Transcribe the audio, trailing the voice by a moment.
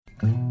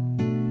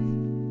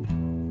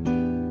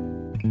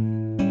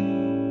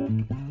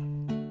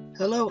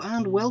Hello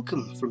and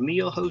welcome from me,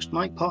 your host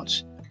Mike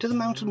Potts, to the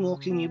Mountain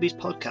Walking Newbies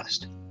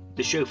podcast,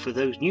 the show for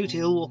those new to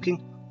hill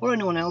walking or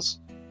anyone else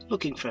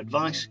looking for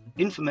advice,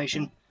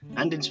 information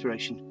and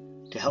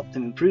inspiration to help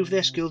them improve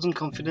their skills and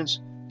confidence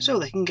so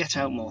they can get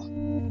out more.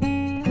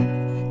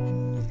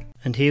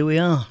 And here we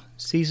are,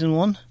 Season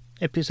 1,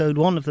 Episode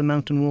 1 of the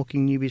Mountain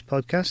Walking Newbies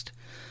podcast.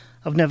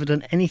 I've never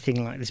done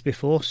anything like this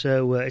before,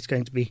 so it's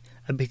going to be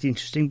a bit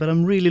interesting, but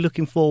I'm really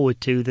looking forward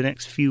to the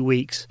next few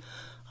weeks.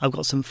 I've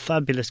got some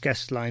fabulous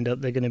guests lined up.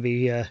 They're going to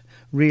be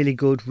really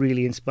good,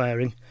 really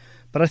inspiring.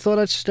 But I thought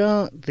I'd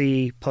start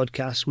the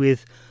podcast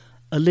with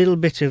a little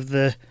bit of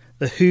the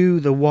who,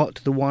 the what,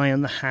 the why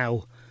and the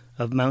how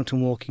of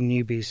mountain walking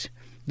newbies.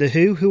 The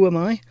who am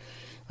I?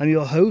 I'm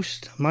your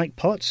host, Mike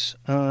Potts.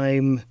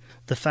 I'm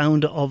the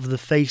founder of the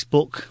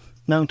Facebook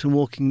Mountain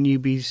Walking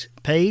Newbies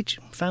page.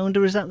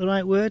 Founder, is that the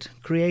right word?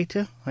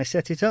 Creator. I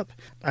set it up.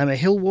 I'm a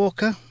hill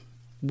walker,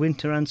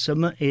 winter and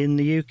summer in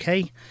the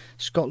UK,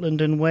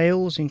 Scotland and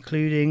Wales,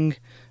 including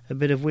a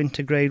bit of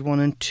winter grade 1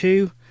 and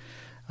 2.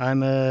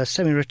 I'm a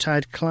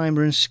semi-retired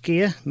climber and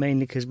skier,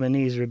 mainly because my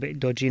knees are a bit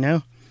dodgy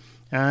now.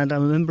 And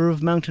I'm a member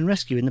of Mountain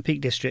Rescue in the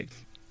Peak District.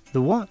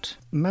 The what?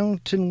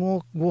 Mountain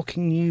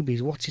Walking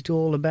Newbies, what's it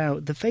all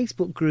about? The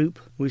Facebook group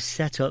was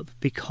set up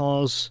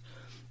because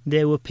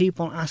there were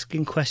people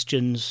asking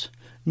questions,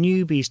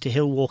 newbies to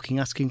hill walking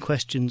asking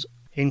questions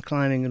in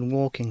climbing and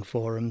walking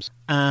forums.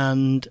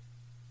 And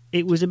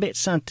it was a bit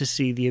sad to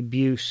see the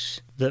abuse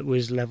that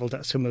was levelled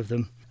at some of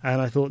them. And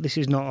I thought, this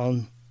is not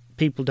on.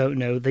 People don't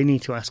know. They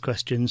need to ask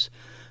questions.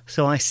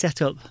 So I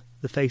set up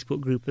the Facebook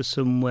group as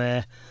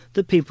somewhere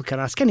that people can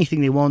ask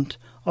anything they want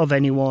of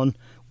anyone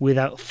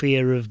without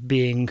fear of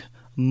being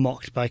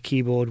mocked by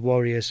keyboard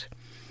warriors.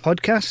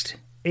 Podcast,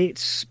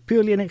 it's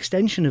purely an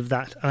extension of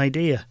that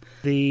idea.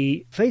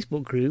 The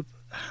Facebook group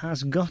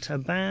has got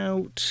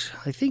about,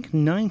 I think,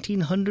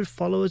 1,900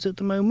 followers at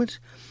the moment.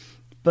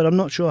 But I'm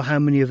not sure how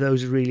many of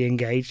those are really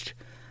engaged,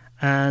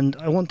 and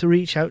I want to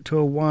reach out to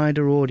a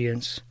wider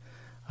audience.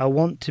 I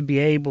want to be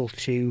able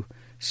to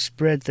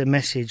spread the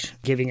message,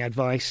 giving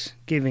advice,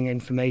 giving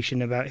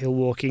information about hill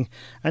walking,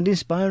 and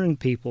inspiring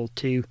people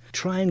to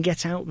try and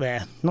get out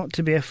there, not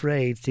to be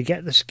afraid, to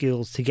get the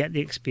skills, to get the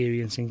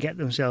experience and get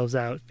themselves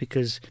out,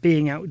 because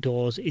being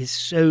outdoors is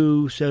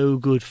so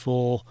good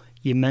for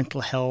your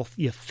mental health,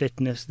 your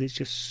fitness. There's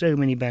just so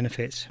many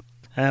benefits.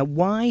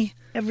 Why?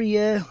 Every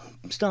year,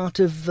 start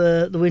of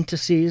the winter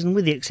season,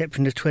 with the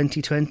exception of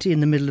 2020,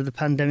 in the middle of the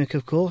pandemic,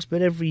 of course,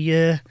 but every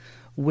year,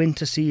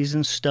 winter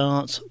season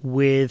starts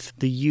with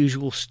the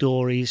usual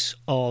stories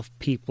of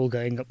people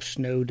going up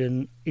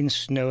Snowdon in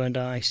snow and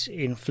ice,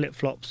 in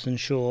flip-flops and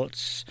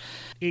shorts.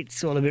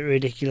 It's all a bit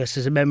ridiculous.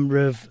 As a member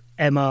of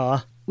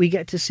MR, we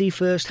get to see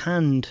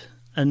firsthand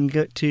and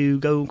get to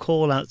go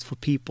call-outs for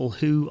people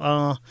who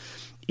are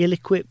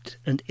ill-equipped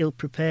and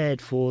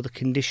ill-prepared for the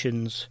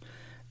conditions.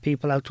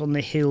 People out on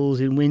the hills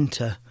in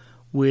winter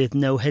with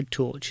no head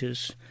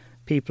torches,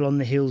 people on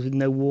the hills with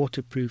no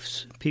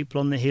waterproofs,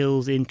 people on the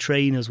hills in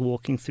trainers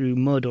walking through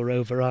mud or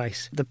over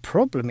ice. The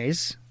problem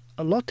is,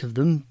 a lot of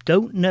them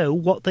don't know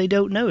what they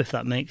don't know, if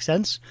that makes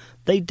sense.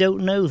 They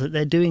don't know that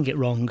they're doing it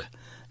wrong.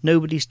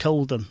 Nobody's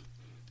told them.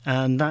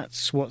 And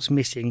that's what's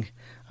missing.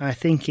 I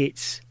think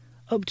it's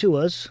up to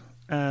us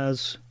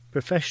as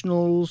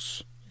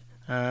professionals,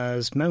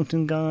 as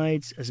mountain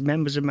guides, as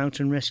members of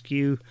Mountain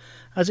Rescue,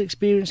 as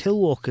experienced hill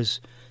walkers,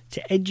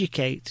 to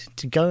educate,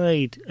 to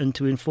guide and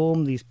to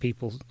inform these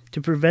people, to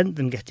prevent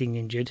them getting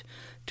injured,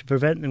 to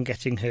prevent them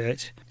getting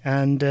hurt,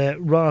 and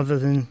rather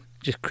than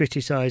just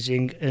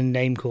criticising and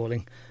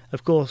name-calling.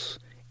 Of course,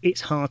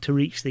 it's hard to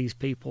reach these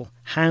people.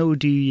 How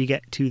do you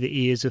get to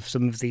the ears of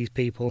some of these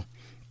people?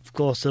 Of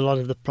course, a lot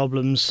of the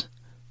problems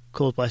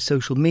caused by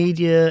social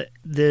media,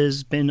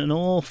 there's been an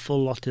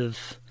awful lot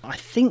of, I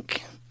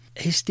think,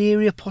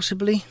 hysteria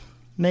possibly,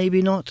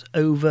 maybe not,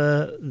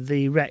 over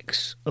the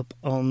wrecks up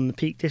on the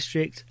Peak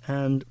District,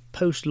 and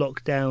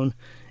post-lockdown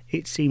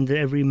it seemed that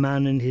every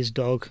man and his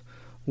dog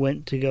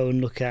went to go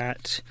and look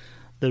at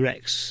the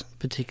wrecks,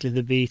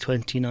 particularly the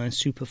B29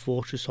 Super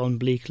Fortress on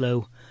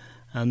Bleaklow,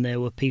 and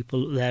there were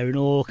people there in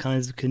all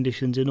kinds of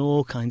conditions, in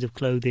all kinds of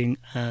clothing,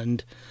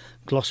 and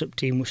Glossop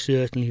team was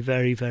certainly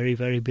very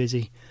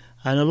busy,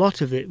 and a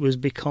lot of it was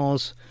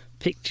because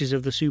pictures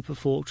of the Super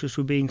Fortress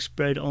were being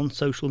spread on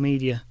social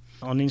media,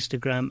 on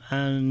Instagram,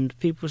 and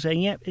people were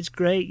saying, yep, it's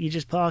great, you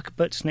just park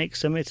up at Snake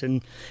Summit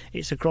and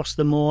it's across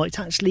the moor. It's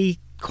actually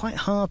quite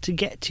hard to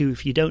get to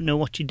if you don't know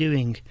what you're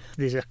doing.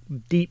 There's a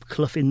deep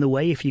clough in the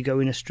way if you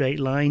go in a straight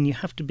line. You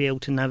have to be able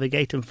to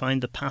navigate and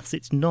find the paths.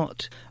 It's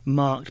not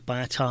marked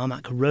by a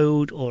tarmac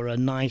road or a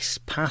nice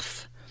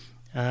path.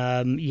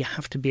 You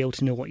have to be able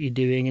to know what you're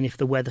doing, and if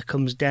the weather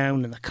comes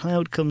down and the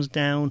cloud comes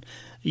down,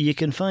 you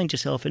can find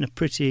yourself in a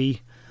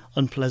pretty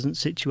unpleasant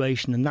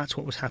situation, and that's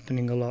what was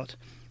happening a lot.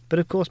 But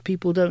of course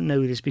people don't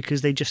know this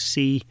because they just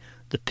see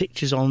the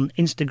pictures on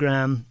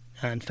Instagram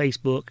and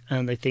Facebook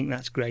and they think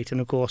that's great. And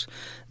of course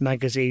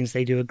magazines,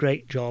 they do a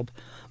great job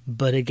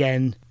But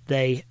again,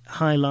 they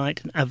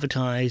highlight and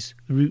advertise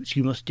routes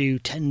you must do,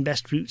 10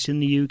 best routes in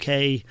the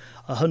UK,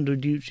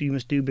 100 routes you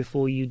must do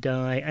before you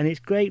die. And it's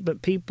great,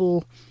 but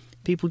people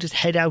just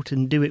head out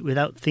and do it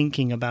without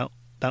thinking about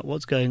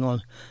what's going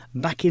on.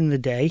 Back in the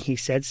day, he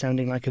said,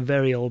 sounding like a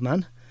very old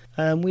man,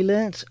 we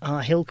learnt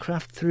our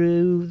hillcraft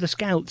through the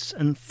Scouts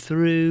and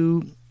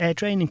through Air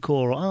Training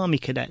Corps or Army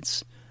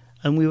Cadets.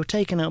 And we were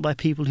taken out by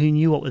people who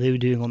knew what they were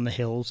doing on the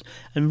hills.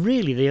 And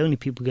really, the only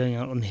people going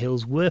out on the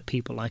hills were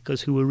people like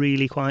us who were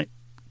really quite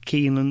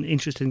keen and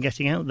interested in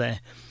getting out there.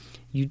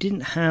 You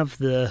didn't have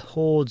the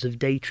hordes of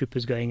day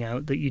trippers going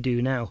out that you do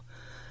now.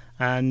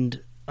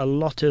 And a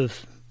lot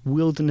of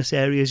wilderness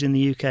areas in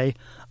the UK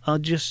are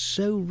just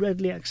so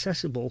readily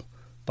accessible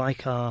by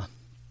car.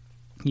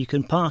 You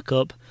can park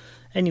up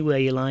anywhere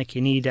you like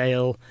in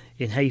Edale,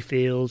 in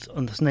Hayfield,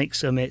 on the Snake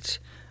Summit,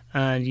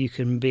 and you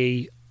can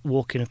be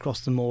walking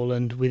across the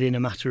moorland within a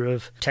matter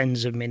of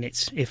tens of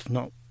minutes, if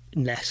not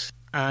less.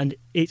 And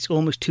it's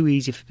almost too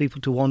easy for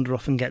people to wander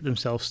off and get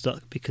themselves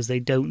stuck because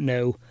they don't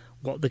know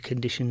what the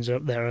conditions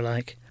up there are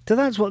like. So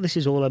that's what this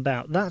is all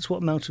about. That's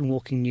what Mountain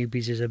Walking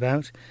Newbies is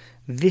about.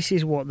 This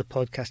is what the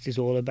podcast is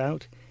all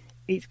about.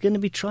 It's going to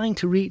be trying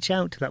to reach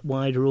out to that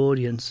wider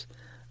audience.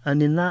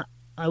 And in that,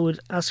 I would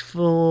ask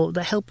for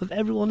the help of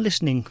everyone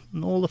listening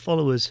and all the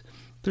followers.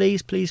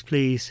 Please, please,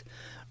 please,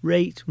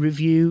 rate,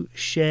 review,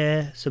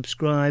 share,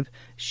 subscribe,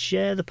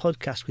 share the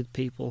podcast with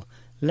people.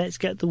 Let's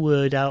get the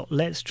word out.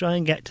 Let's try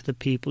and get to the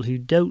people who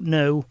don't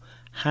know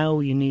how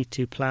you need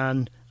to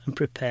plan and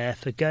prepare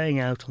for going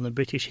out on the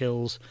British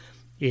Hills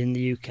in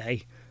the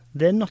UK.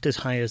 They're not as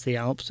high as the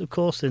Alps, of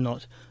course they're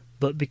not,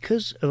 but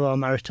because of our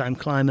maritime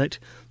climate,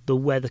 the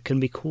weather can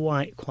be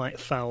quite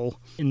foul.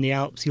 In the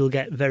Alps you'll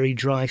get very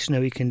dry,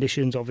 snowy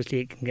conditions.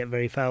 Obviously it can get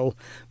very foul,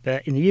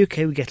 but in the UK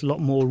we get a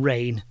lot more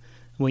rain.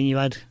 When you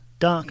add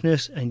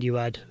darkness and you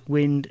add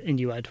wind and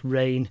you add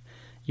rain,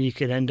 you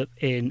can end up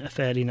in a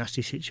fairly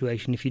nasty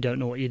situation if you don't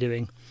know what you're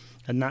doing.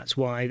 And that's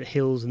why the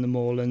hills and the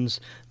moorlands,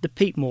 the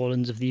peak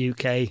moorlands of the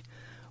UK,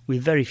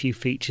 with very few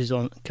features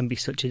on, can be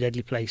such a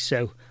deadly place.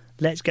 So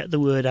let's get the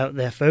word out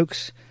there,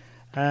 folks.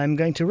 I'm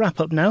going to wrap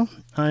up now.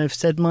 I've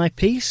said my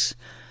piece.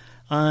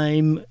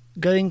 I'm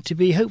going to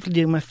be hopefully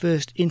doing my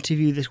first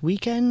interview this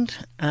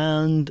weekend,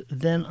 and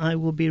then I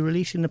will be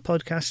releasing the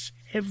podcast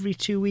every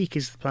 2 weeks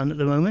is the plan at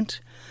the moment.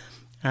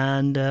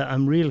 And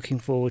I'm really looking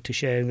forward to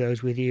sharing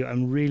those with you.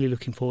 I'm really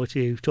looking forward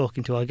to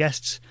talking to our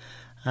guests,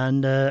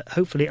 and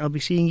hopefully I'll be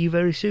seeing you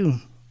very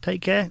soon.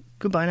 Take care.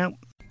 Goodbye now.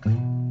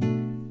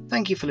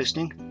 Thank you for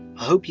listening.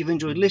 I hope you've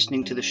enjoyed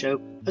listening to the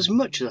show as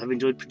much as I've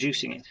enjoyed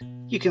producing it.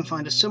 You can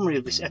find a summary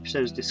of this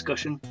episode's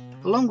discussion,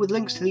 along with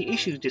links to the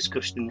issues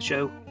discussed in the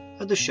show,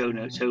 at the show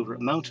notes over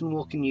at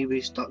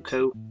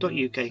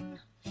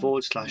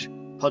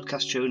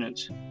mountainwalkingnewbies.co.uk/podcast show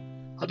notes.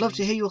 I'd love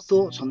to hear your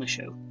thoughts on the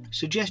show,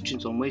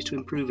 suggestions on ways to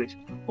improve it,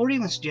 or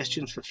even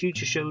suggestions for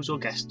future shows or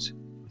guests.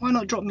 Why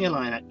not drop me a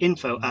line at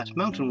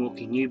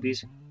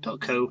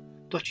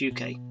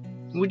info@mountainwalkingnewbies.co.uk.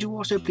 And would you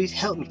also please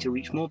help me to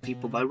reach more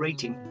people by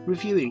rating,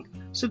 reviewing,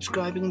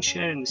 subscribing and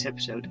sharing this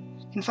episode.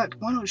 In fact,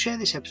 why not share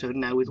this episode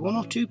now with 1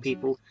 or 2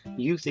 people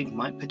you think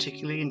might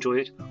particularly enjoy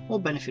it or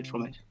benefit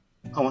from it.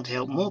 I want to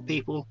help more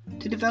people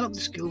to develop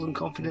the skills and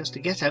confidence to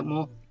get out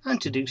more and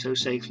to do so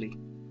safely.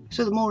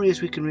 So the more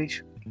ears we can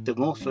reach, the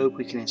more folk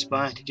we can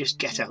inspire to just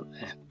get out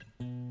there.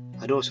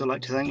 I'd also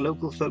like to thank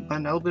local folk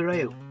band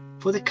Albireo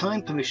for the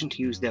kind permission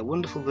to use their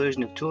wonderful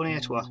version of Tournée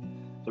à Toi,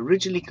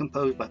 originally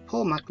composed by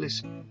Paul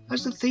Macklis,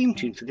 as the theme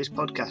tune for this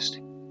podcast.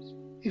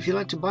 If you'd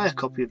like to buy a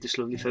copy of this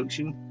lovely folk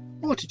tune,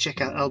 or to check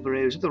out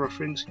Albireo's other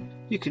offerings,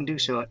 you can do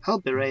so at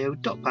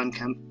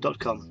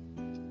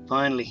albireo.bandcamp.com.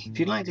 Finally, if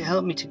you'd like to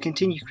help me to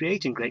continue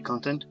creating great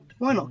content,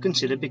 why not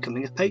consider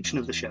becoming a patron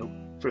of the show?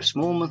 For a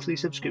small monthly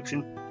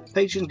subscription,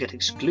 patrons get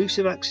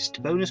exclusive access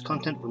to bonus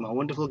content from our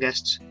wonderful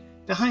guests,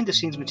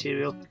 behind-the-scenes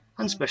material,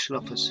 and special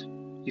offers.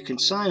 You can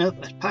sign up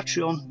at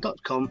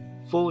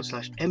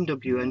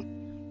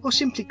patreon.com/MWN, or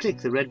simply click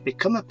the red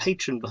Become a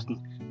Patron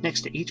button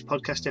next to each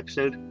podcast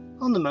episode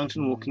on the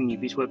Mountain Walking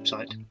Newbies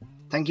website.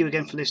 Thank you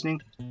again for listening,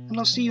 and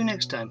I'll see you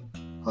next time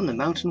on the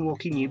Mountain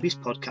Walking Newbies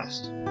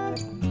podcast.